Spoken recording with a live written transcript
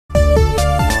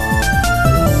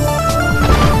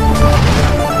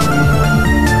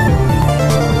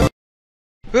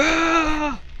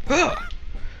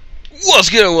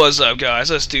What's up,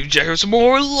 guys? Let's do check out some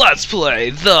more Let's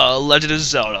Play The Legend of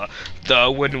Zelda,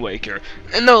 The Wind Waker.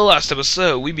 In the last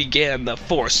episode, we began the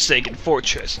Forsaken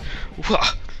Fortress.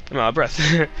 I'm out of breath.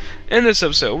 In this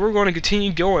episode, we're going to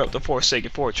continue going up the Forsaken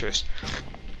Fortress.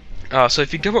 So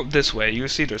if you come up this way, you'll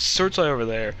see there's searchlight over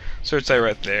there, searchlight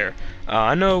right there.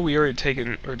 I know we already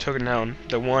took down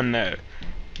the one that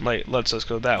lets us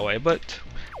go that way, but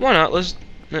why not?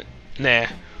 Nah,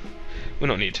 we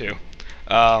don't need to.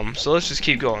 So let's just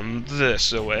keep going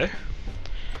this way.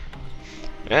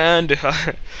 And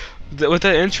with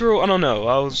that intro, I don't know.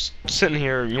 I was sitting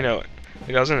here,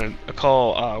 like I was in a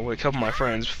call with a couple of my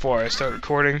friends before I started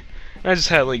recording, and I just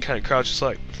had kind of crouch, just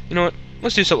like, you know what?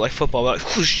 Let's do something like football, like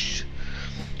whoosh.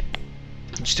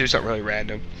 Just do something really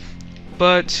random.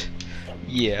 But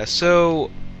yeah,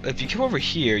 so if you come over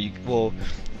here, you'll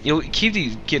keep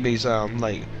getting these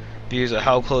views of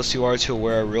how close you are to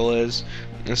where a reel is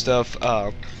and stuff.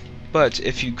 But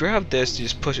if you grab this, you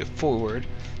just push it forward,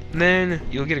 then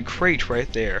you'll get a crate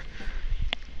right there.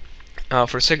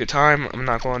 For the sake of time, I'm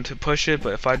not going to push it,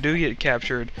 but if I do get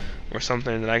captured or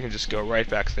something, then I can just go right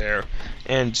back there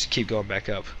and just keep going back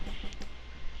up.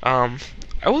 I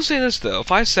will say this though,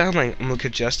 if I sound like I'm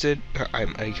congested, if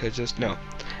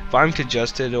I'm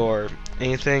congested or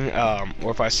anything,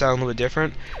 or if I sound a little bit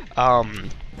different,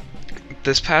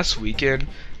 this past weekend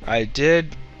I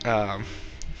did kind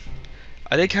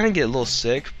of get a little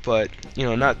sick, but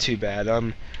not too bad.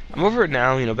 I'm over it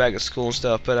now, back at school and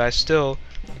stuff, but I still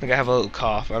think I have a little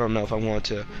cough. I don't know if I want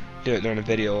to do it during the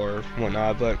video or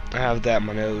whatnot, but I have that in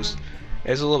my nose.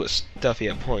 It's a little bit stuffy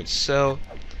at points, so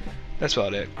that's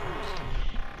about it.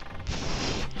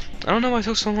 I don't know why it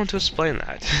took so long to explain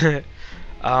that.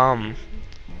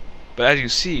 But as you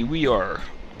see, we are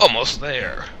almost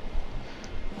there.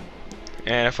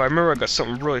 And if I remember, I got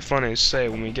something really funny to say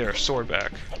when we get our sword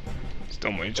back.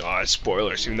 Don't mind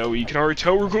spoilers, even though you can already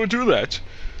tell we're going to do that.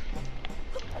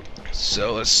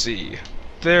 So let's see.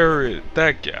 There is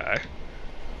that guy.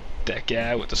 That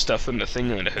guy with the stuff in the thing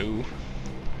and the who.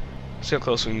 See how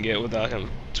close we can get without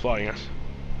him spotting us.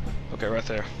 Okay, right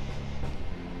there.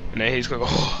 And then he's going to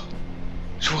go, oh,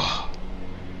 shwa,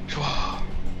 shwa,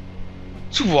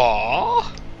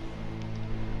 shwa.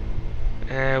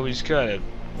 And we just gotta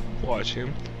watch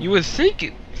him. You would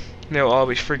think they'll all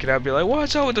be freaking out, be like,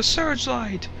 "What's up with the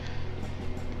searchlight?"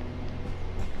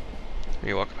 Are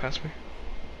you walking past me?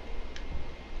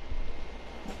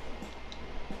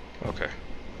 Okay.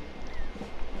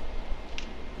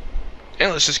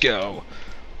 And let's just go.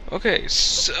 Okay,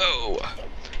 so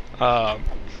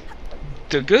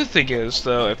the good thing is,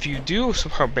 though, if you do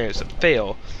somehow manage to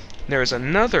fail, there's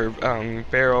another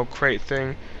barrel crate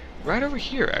thing right over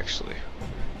here, actually.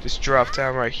 Just drop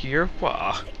down right here.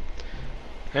 Wow.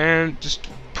 And just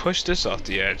push this off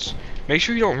the edge. Make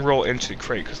sure you don't roll into the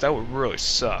crate, because that would really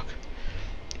suck.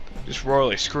 Just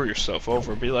royally screw yourself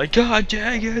over and be like, God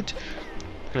dang it!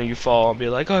 And then you fall and be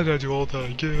like, I gotta do all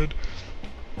that again.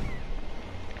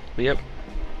 But yep.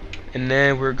 And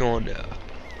then we're going to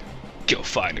go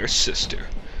find her sister.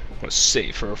 Let's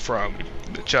save her from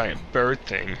the giant bird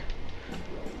thing.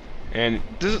 And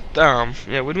this,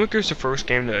 Wind Waker is the first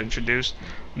game to introduce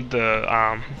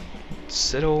the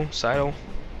Sidle.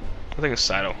 I think it's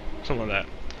Sidle, something like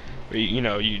that. Where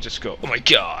you just go, oh my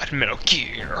God, Metal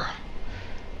Gear.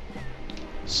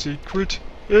 Secret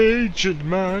Agent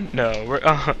Man. No, we're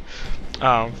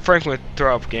Franklin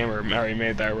Throp Gamer already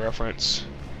made that reference.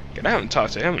 And I haven't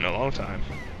talked to him in a long time.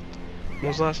 When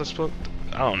was the last I spoke?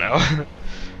 I don't know.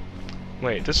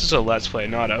 Wait, this is a Let's Play,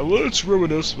 not a Let's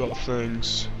Reminisce about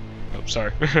things. Oh,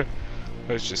 sorry.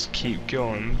 Let's just keep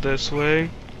going this way.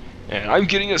 And I'm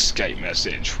getting a Skype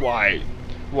message. Why?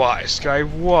 Why, Skype?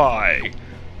 Why?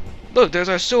 Look, there's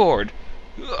our sword.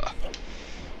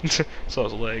 Saw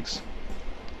his legs.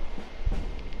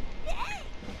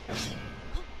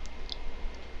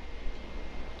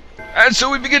 And so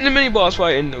we begin the mini-boss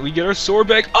fight, and we get our sword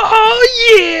back.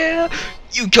 Oh yeah!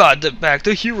 You got back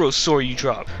the hero sword you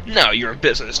dropped. Now you're in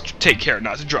business. Take care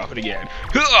not to drop it again.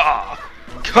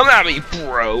 Come at me,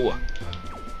 bro!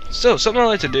 So, something I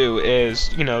like to do is,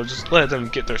 just let them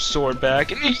get their sword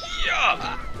back. And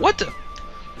yeah! What the?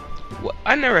 What?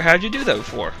 I never had you do that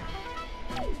before.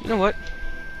 You know what?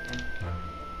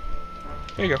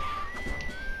 There you go.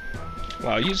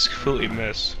 Wow, you just completely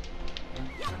missed.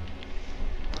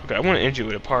 Okay, I want to end you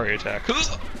with a parry attack.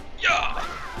 Yeah!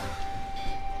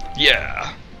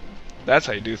 Yeah! That's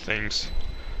how you do things.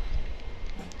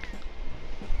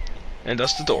 And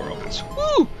thus the door opens.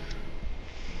 Woo!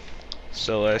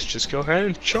 So let's just go ahead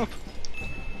and chop.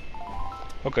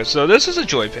 Okay, so this is a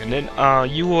joy pendant.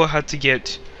 You will have to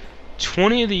get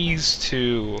 20 of these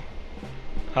to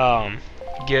um,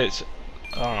 get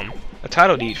a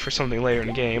title deed for something later in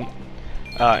the game,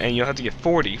 and you'll have to get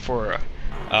 40 for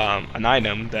an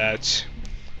item that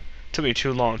took me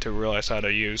too long to realize how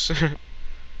to use.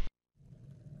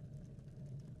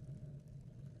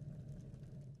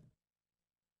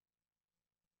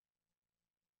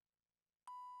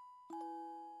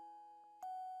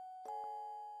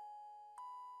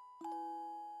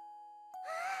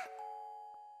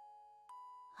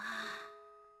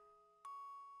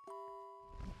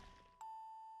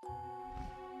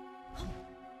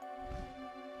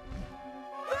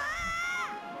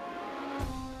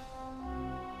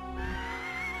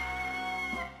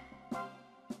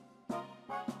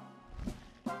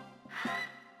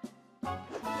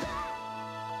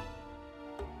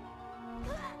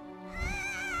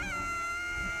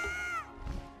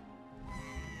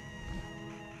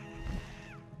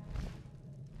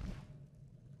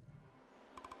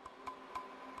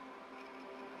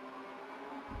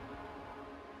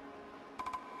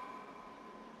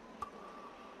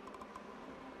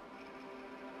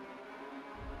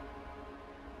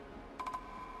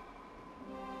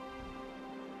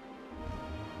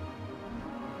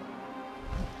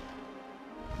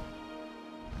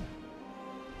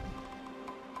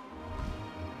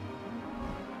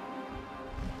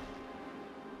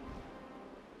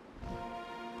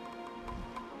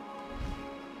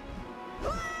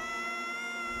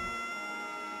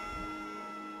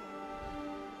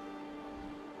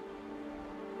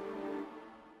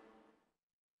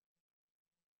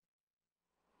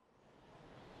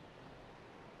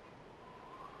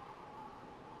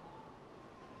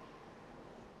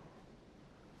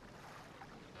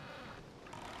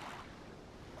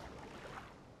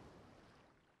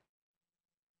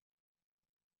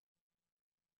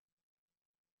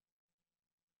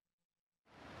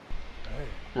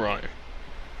 Ryan.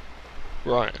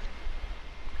 Ryan.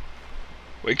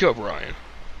 Wake up, Ryan.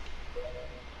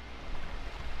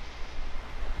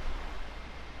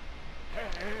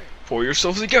 Pull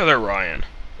yourself together, Ryan.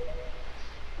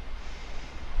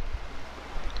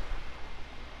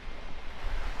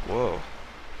 Whoa.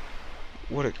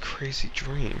 What a crazy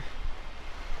dream.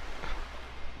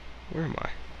 Where am I?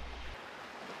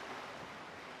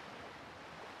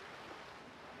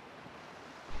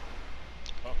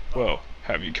 Well,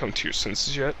 have you come to your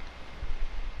senses yet?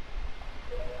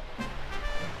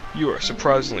 You are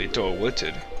surprisingly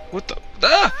dull-witted. What the?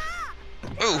 Ah!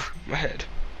 Oh, my head.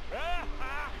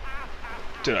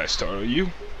 Did I startle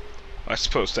you? I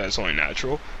suppose that is only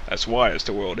natural. As wide as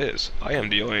the world is, I am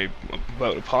the only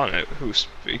boat upon it who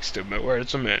speaks the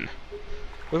words of men.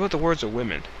 What about the words of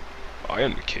women? I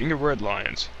am the king of red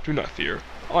lions. Do not fear.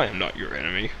 I am not your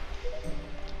enemy.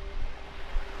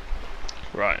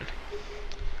 Ryan,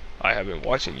 I have been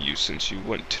watching you since you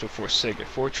went to the Forsaken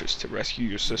Fortress to rescue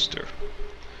your sister.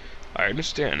 I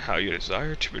understand how your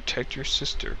desire to protect your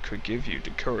sister could give you the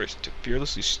courage to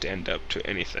fearlessly stand up to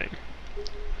anything.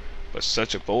 But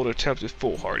such a bold attempt is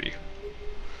foolhardy.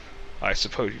 I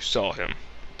suppose you saw him,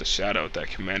 the shadow that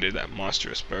commanded that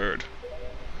monstrous bird.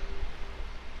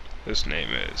 His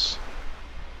name is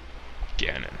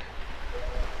Ganon.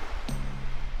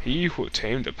 He who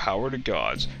attained the power of the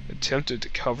gods attempted to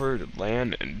cover the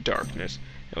land in darkness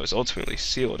and was ultimately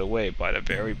sealed away by the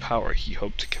very power he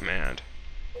hoped to command.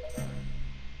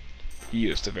 He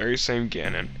is the very same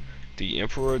Ganon, the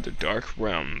Emperor of the Dark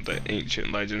Realm that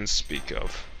ancient legends speak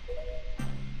of.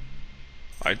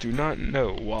 I do not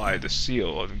know why the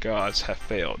seal of the gods have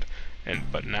failed,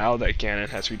 but now that Ganon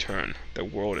has returned, the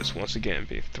world is once again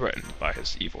being threatened by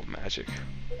his evil magic.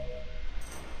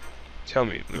 Tell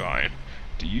me, Ryan,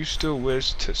 do you still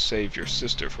wish to save your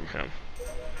sister from him?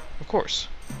 Of course.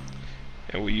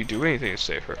 And will you do anything to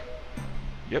save her?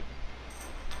 Yep.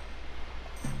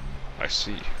 I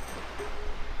see.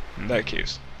 In that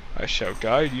case, I shall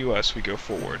guide you as we go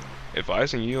forward,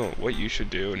 advising you on what you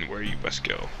should do and where you must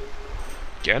go.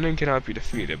 Ganon cannot be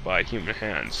defeated by human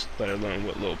hands, let alone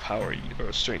what little power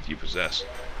or strength you possess.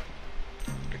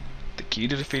 The key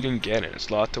to defeating Ganon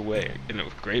is locked away in a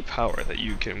great power that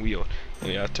you can wield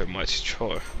only after much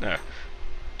toil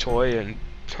and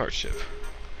hardship.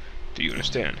 Do you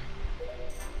understand?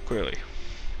 Clearly.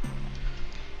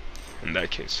 In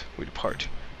that case, we depart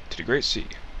to the Great Sea.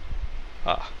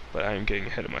 Ah, but I am getting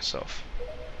ahead of myself.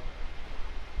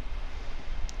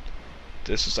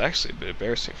 This is actually a bit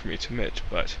embarrassing for me to admit,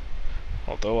 but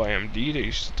although I am indeed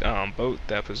a boat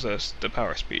that possesses the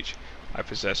power speech, I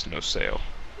possess no sail.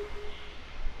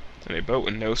 And a boat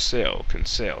with no sail can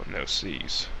sail no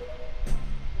seas.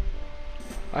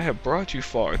 I have brought you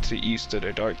far to the east of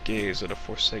the dark gaze of the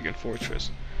Forsaken Fortress.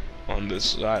 on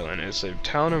this island is a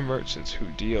town of merchants who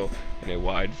deal in a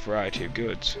wide variety of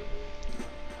goods.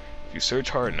 If you search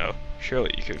hard enough,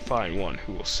 surely you can find one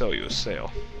who will sell you a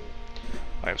sail.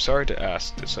 I am sorry to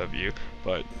ask this of you,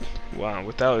 but wow,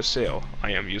 without a sail,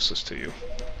 I am useless to you.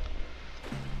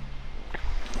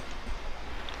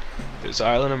 This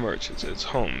island of merchants is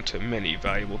home to many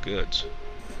valuable goods.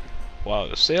 While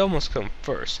the sale must come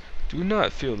first, do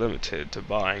not feel limited to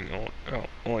buying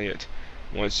only it.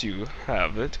 Once you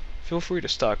have it, feel free to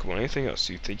stock up on anything else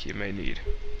you think you may need.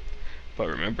 But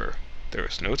remember, there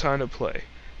is no time to play.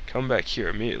 Come back here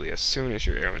immediately as soon as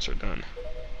your errands are done.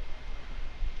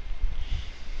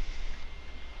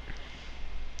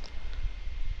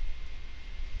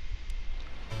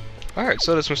 Alright,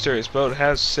 so this mysterious boat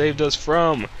has saved us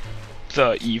from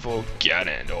the evil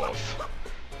Ganondorf,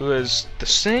 who is the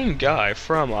same guy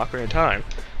from Ocarina of Time.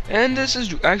 And this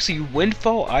is actually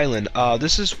Windfall Island.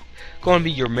 This is going to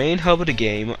be your main hub of the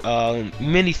game.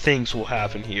 Many things will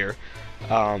happen here.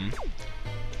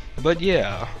 But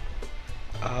yeah.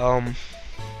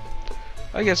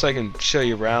 I guess I can show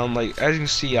you around. Like, as you can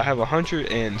see, I have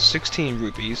 116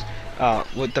 rupees.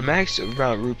 What the max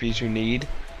amount of rupees you need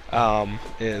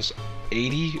is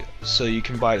 80, so you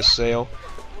can buy the sail.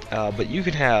 But you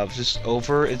can have just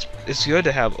over. It's good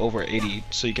to have over 80,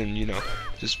 so you can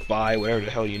just buy whatever the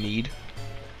hell you need.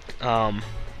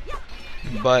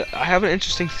 But I have an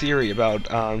interesting theory about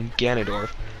Ganondorf.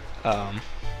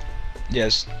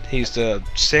 Yes, he's the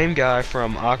same guy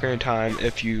from Ocarina of Time.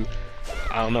 If you,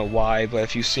 I don't know why, but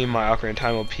if you've seen my Ocarina of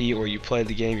Time LP or you played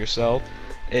the game yourself,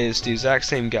 it's the exact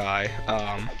same guy.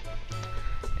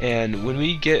 And when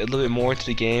we get a little bit more into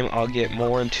the game, I'll get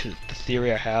more into the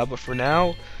theory I have. But for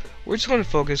now, we're just going to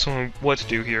focus on what to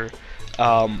do here,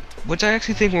 which I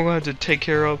actually think we're going to have to take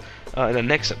care of in the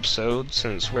next episode,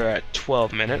 since we're at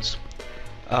 12 minutes.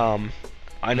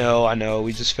 I know,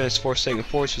 we just finished Forsaken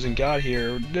Fortress and got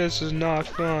here. This is not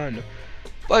fun.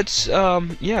 But,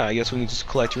 yeah, I guess we can just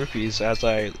collect rupees as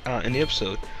in the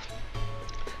episode.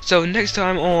 So, next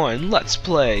time on Let's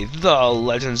Play The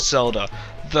Legend of Zelda,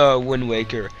 The Wind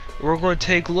Waker, we're going to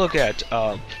take a look at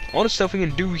all the stuff we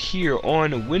can do here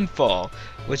on Windfall,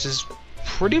 which is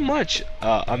pretty much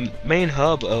a main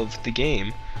hub of the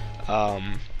game.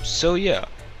 So, yeah.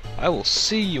 I will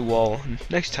see you all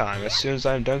next time as soon as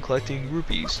I'm done collecting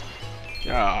rupees.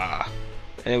 And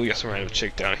we got some random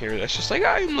chick down here that's just like,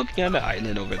 I'm looking at the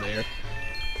island over there.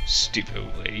 Stupid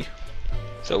lady.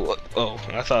 So, oh,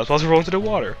 I thought I was supposed to roll into the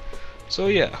water. So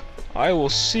yeah, I will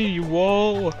see you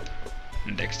all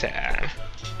next time.